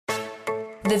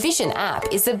The Vision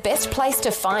app is the best place to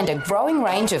find a growing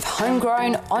range of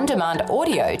homegrown, on-demand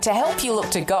audio to help you look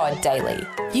to God daily.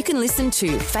 You can listen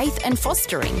to Faith and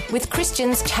Fostering with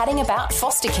Christians chatting about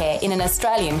foster care in an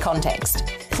Australian context.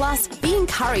 Plus, be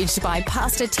encouraged by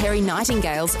Pastor Terry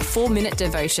Nightingale's 4-minute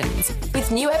devotions, with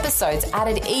new episodes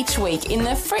added each week in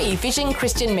the free Vision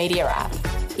Christian Media app.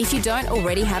 If you don't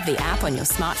already have the app on your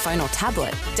smartphone or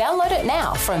tablet, download it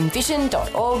now from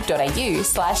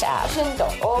vision.org.au/app.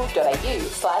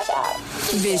 Vision.org.au/app.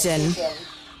 Vision.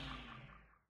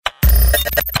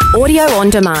 Audio on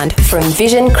demand from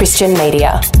Vision Christian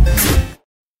Media.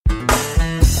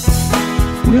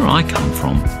 Where I come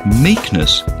from,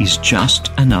 meekness is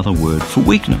just another word for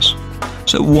weakness.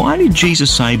 So why did Jesus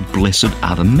say, "Blessed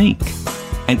are the meek"?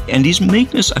 And is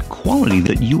meekness a quality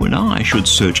that you and I should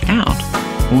search out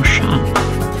or shun?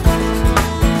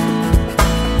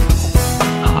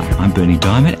 Hi, I'm Bernie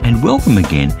Diamond, and welcome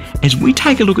again as we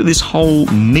take a look at this whole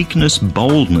meekness,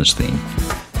 boldness thing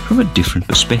from a different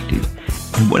perspective.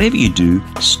 And whatever you do,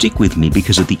 stick with me,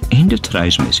 because at the end of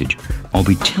today's message, I'll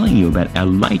be telling you about our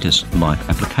latest life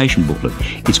application booklet.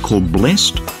 It's called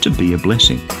Blessed to Be a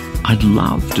Blessing. I'd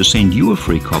love to send you a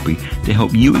free copy to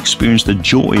help you experience the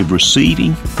joy of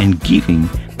receiving and giving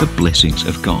the blessings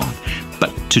of God.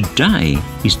 But today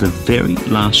is the very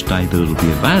last day that it'll be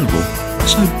available,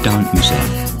 so don't miss out.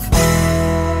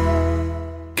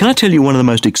 Can I tell you one of the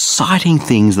most exciting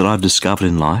things that I've discovered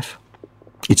in life?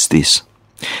 It's this: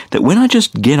 that when I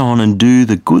just get on and do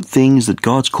the good things that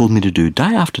God's called me to do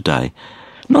day after day,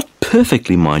 not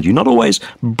perfectly, mind you, not always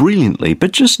brilliantly,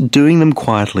 but just doing them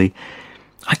quietly,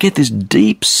 I get this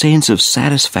deep sense of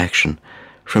satisfaction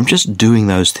from just doing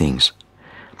those things.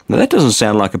 Now, that doesn't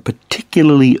sound like a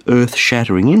particularly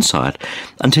earth-shattering insight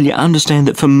until you understand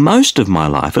that for most of my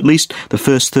life, at least the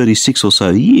first 36 or so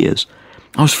years,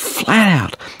 I was flat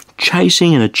out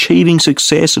chasing and achieving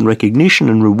success and recognition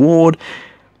and reward,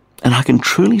 and I can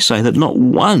truly say that not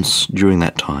once during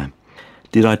that time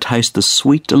did I taste the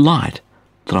sweet delight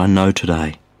that I know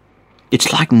today.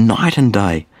 It's like night and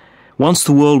day. Once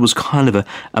the world was kind of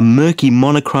a murky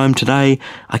monochrome, today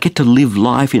I get to live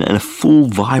life in a full,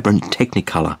 vibrant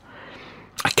technicolor.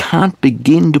 I can't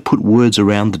begin to put words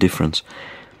around the difference.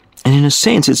 And in a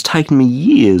sense, it's taken me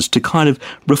years to kind of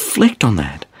reflect on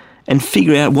that and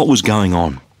figure out what was going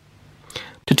on.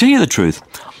 To tell you the truth,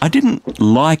 I didn't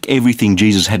like everything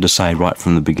Jesus had to say right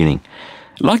from the beginning.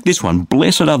 Like this one,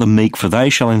 "Blessed are the meek, for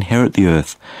they shall inherit the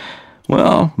earth."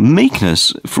 Well,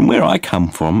 meekness, from where I come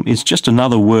from, is just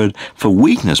another word for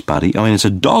weakness, buddy. I mean, it's a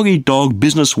dog-eat-dog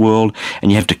business world,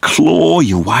 and you have to claw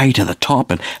your way to the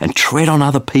top and tread on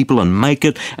other people and make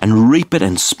it and reap it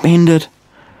and spend it.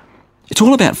 It's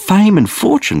all about fame and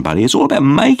fortune, buddy. It's all about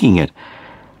making it.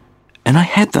 And I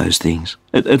had those things.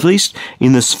 At least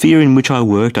in the sphere in which I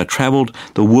worked, I travelled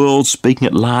the world speaking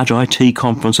at large IT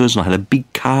conferences, and I had a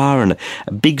big car and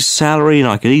a big salary, and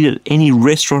I could eat at any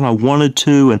restaurant I wanted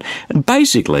to, and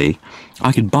basically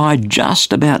I could buy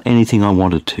just about anything I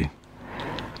wanted to.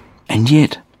 And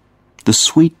yet, the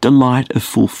sweet delight of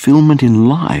fulfilment in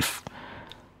life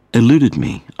eluded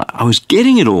me. I was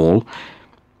getting it all.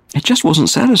 It just wasn't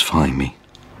satisfying me.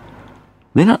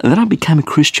 Then I became a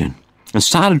Christian and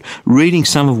started reading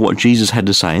some of what Jesus had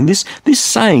to say. And this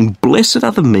saying, "Blessed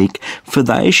are the meek, for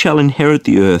they shall inherit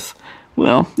the earth,"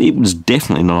 well, it was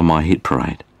definitely not on my hit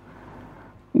parade.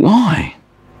 Why?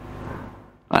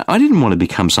 I didn't want to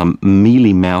become some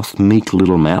mealy-mouthed, meek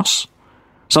little mouse,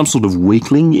 some sort of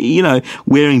weakling,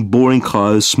 wearing boring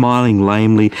clothes, smiling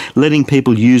lamely, letting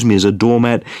people use me as a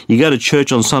doormat. You go to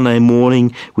church on Sunday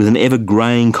morning with an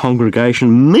ever-greying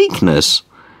congregation. Meekness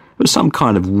was some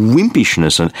kind of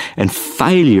wimpishness and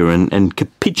failure and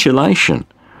capitulation.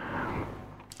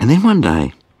 And then one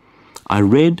day, I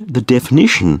read the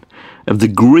definition of the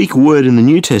Greek word in the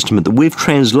New Testament that we've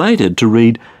translated to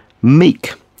read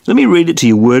meek. Let me read it to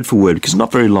you word for word, because it's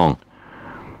not very long.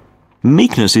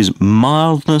 Meekness is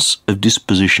mildness of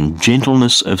disposition,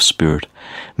 gentleness of spirit.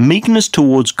 Meekness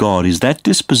towards God is that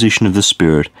disposition of the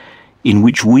Spirit in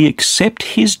which we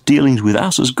accept His dealings with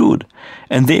us as good,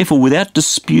 and therefore without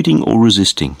disputing or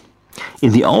resisting.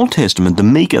 In the Old Testament, the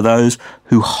meek are those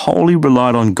who wholly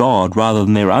relied on God rather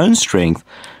than their own strength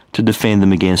to defend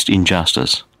them against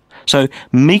injustice. So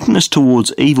meekness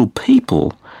towards evil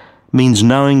people means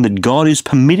knowing that God is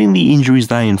permitting the injuries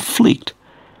they inflict,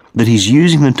 that He's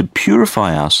using them to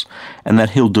purify us, and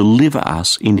that He'll deliver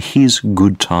us in His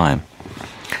good time.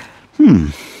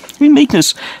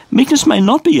 Meekness may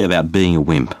not be about being a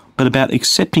wimp, but about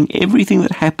accepting everything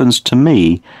that happens to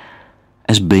me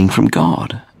as being from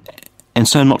God, and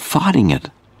so not fighting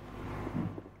it.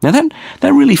 Now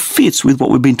that really fits with what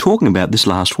we've been talking about this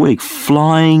last week,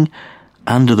 flying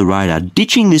under the radar,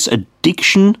 ditching this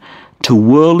addiction to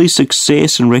worldly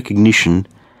success and recognition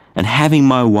and having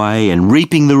my way and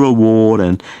reaping the reward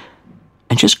and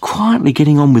just quietly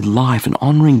getting on with life and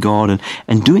honouring God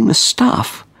and doing the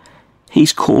stuff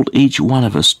He's called each one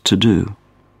of us to do.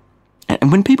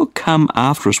 And when people come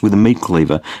after us with a meat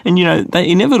cleaver, and they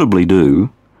inevitably do,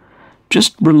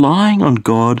 just relying on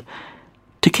God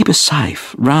to keep us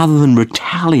safe rather than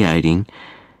retaliating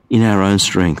in our own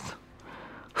strength.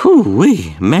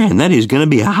 Whew-wee, man, that is going to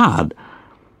be hard.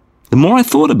 The more I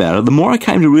thought about it, the more I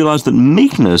came to realise that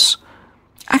meekness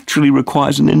actually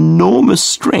requires an enormous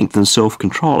strength and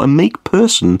self-control. A meek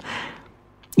person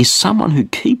is someone who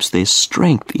keeps their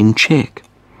strength in check.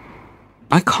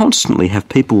 I constantly have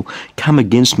people come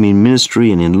against me in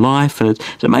ministry and in life, and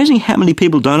it's amazing how many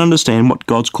people don't understand what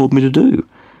God's called me to do.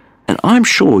 And I'm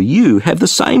sure you have the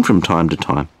same from time to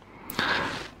time.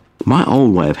 My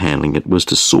old way of handling it was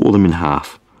to saw them in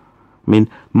half. I mean,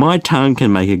 my tongue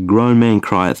can make a grown man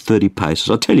cry at 30 paces.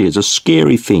 I tell you, it's a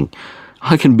scary thing.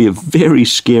 I can be a very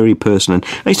scary person, and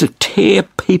I used to tear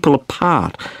people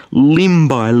apart, limb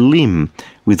by limb,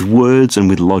 with words and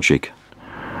with logic.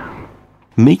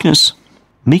 Meekness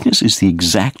is the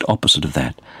exact opposite of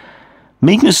that.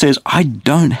 Meekness says, I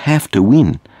don't have to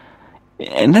win.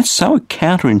 And that's so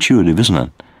counterintuitive, isn't it?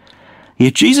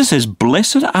 Yet Jesus says,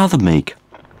 blessed are the meek,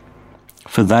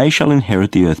 for they shall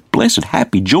inherit the earth. Blessed,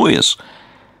 happy, joyous.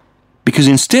 Because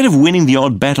instead of winning the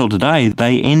odd battle today,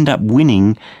 they end up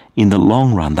winning in the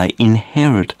long run. They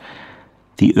inherit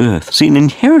the earth. See, an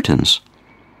inheritance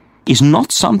is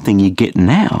not something you get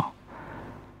now.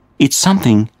 It's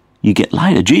something you get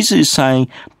later. Jesus is saying,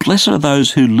 blessed are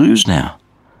those who lose now,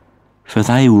 for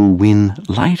they will win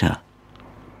later.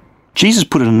 Jesus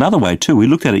put it another way too. We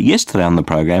looked at it yesterday on the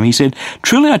program. He said,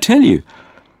 truly I tell you,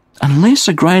 unless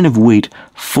a grain of wheat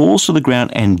falls to the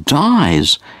ground and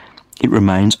dies, it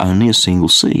remains only a single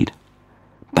seed.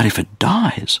 But if it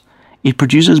dies, it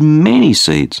produces many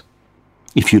seeds.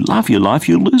 If you love your life,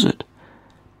 you'll lose it.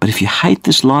 But if you hate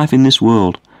this life in this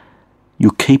world,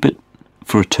 you'll keep it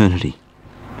for eternity.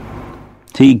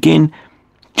 See, again,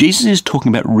 Jesus is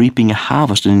talking about reaping a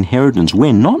harvest and inheritance.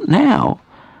 When? Not now.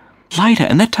 Later.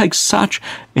 And that takes such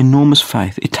enormous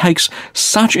faith. It takes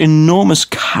such enormous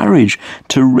courage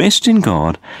to rest in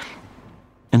God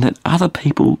and let other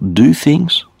people do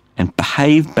things and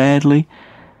behave badly,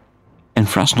 and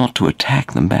for us not to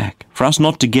attack them back, for us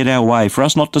not to get our way, for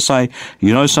us not to say,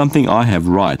 you know something, I have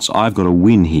rights, I've got to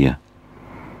win here.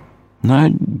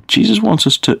 No, Jesus wants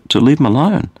us to leave him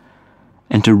alone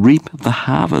and to reap the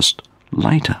harvest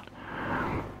later.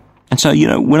 And so,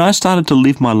 when I started to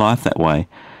live my life that way,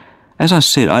 as I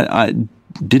said, I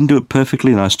didn't do it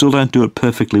perfectly, and I still don't do it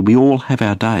perfectly. We all have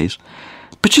our days.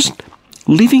 But just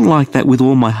living like that with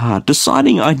all my heart,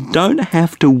 deciding I don't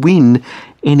have to win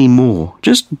anymore,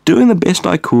 just doing the best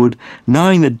I could,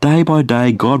 knowing that day by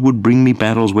day God would bring me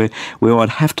battles where I'd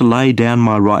have to lay down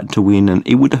my right to win, and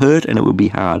it would hurt and it would be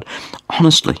hard.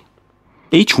 Honestly,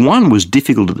 each one was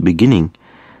difficult at the beginning,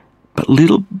 but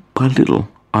little by little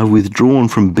I've withdrawn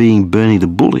from being Bernie the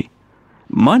bully.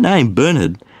 My name,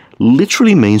 Bernard,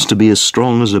 literally means to be as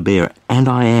strong as a bear, and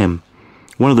I am.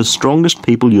 One of the strongest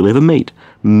people you'll ever meet,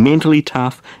 mentally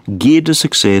tough, geared to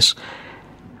success,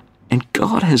 and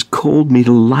God has called me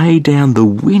to lay down the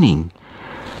winning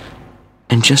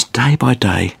and just day by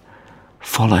day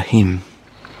follow him.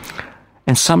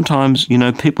 And sometimes,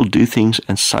 people do things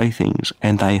and say things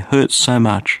and they hurt so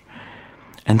much.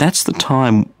 And that's the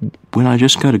time when I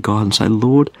just go to God and say,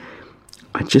 Lord,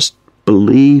 I just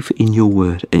believe in your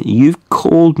word, and you've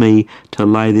called me to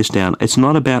lay this down. It's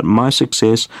not about my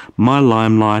success, my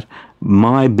limelight,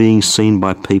 my being seen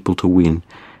by people to win.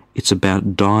 It's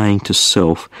about dying to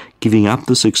self, giving up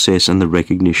the success and the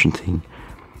recognition thing.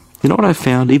 You know what I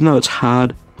found? Even though it's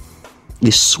hard,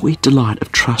 this sweet delight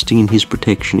of trusting in his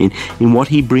protection, in what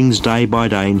he brings day by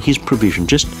day, in his provision,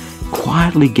 just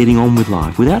quietly getting on with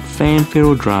life without fanfare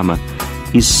or drama,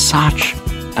 is such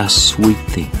a sweet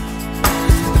thing.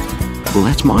 Well,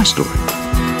 that's my story.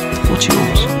 What's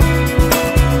yours?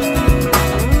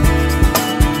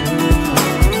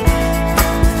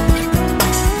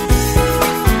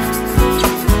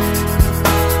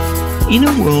 In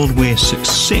a world where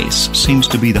success seems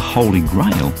to be the holy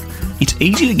grail, it's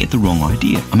easy to get the wrong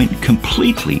idea.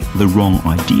 Completely the wrong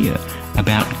idea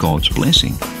about God's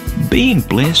blessing. Being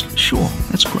blessed, sure,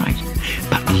 that's great.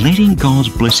 But letting God's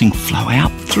blessing flow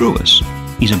out through us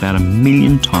is about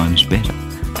 1,000,000 times better.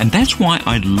 And that's why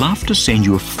I'd love to send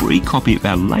you a free copy of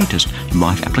our latest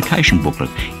life application booklet.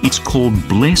 It's called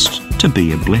Blessed to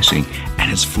be a Blessing,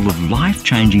 and it's full of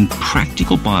life-changing,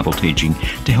 practical Bible teaching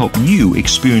to help you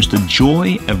experience the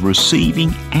joy of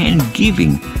receiving and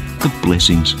giving the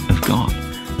blessings of God.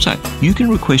 So you can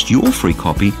request your free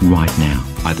copy right now.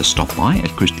 Either stop by at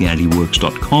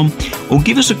ChristianityWorks.com or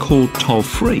give us a call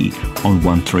toll-free on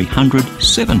 1300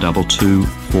 722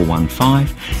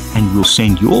 415 and we'll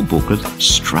send your booklet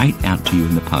straight out to you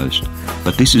in the post.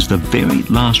 But this is the very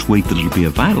last week that it'll be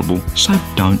available, so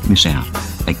don't miss out.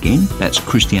 Again, that's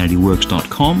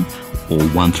ChristianityWorks.com or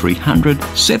 1300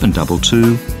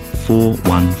 722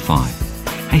 415.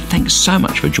 Hey, thanks so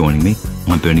much for joining me.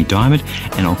 I'm Bernie Diamond,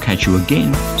 and I'll catch you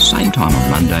again, same time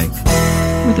on Monday,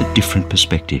 with a different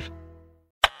perspective.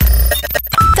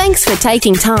 Thanks for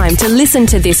taking time to listen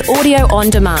to this audio on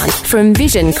demand from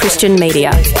Vision Christian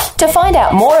Media. To find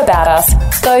out more about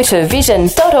us, go to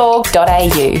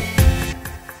vision.org.au.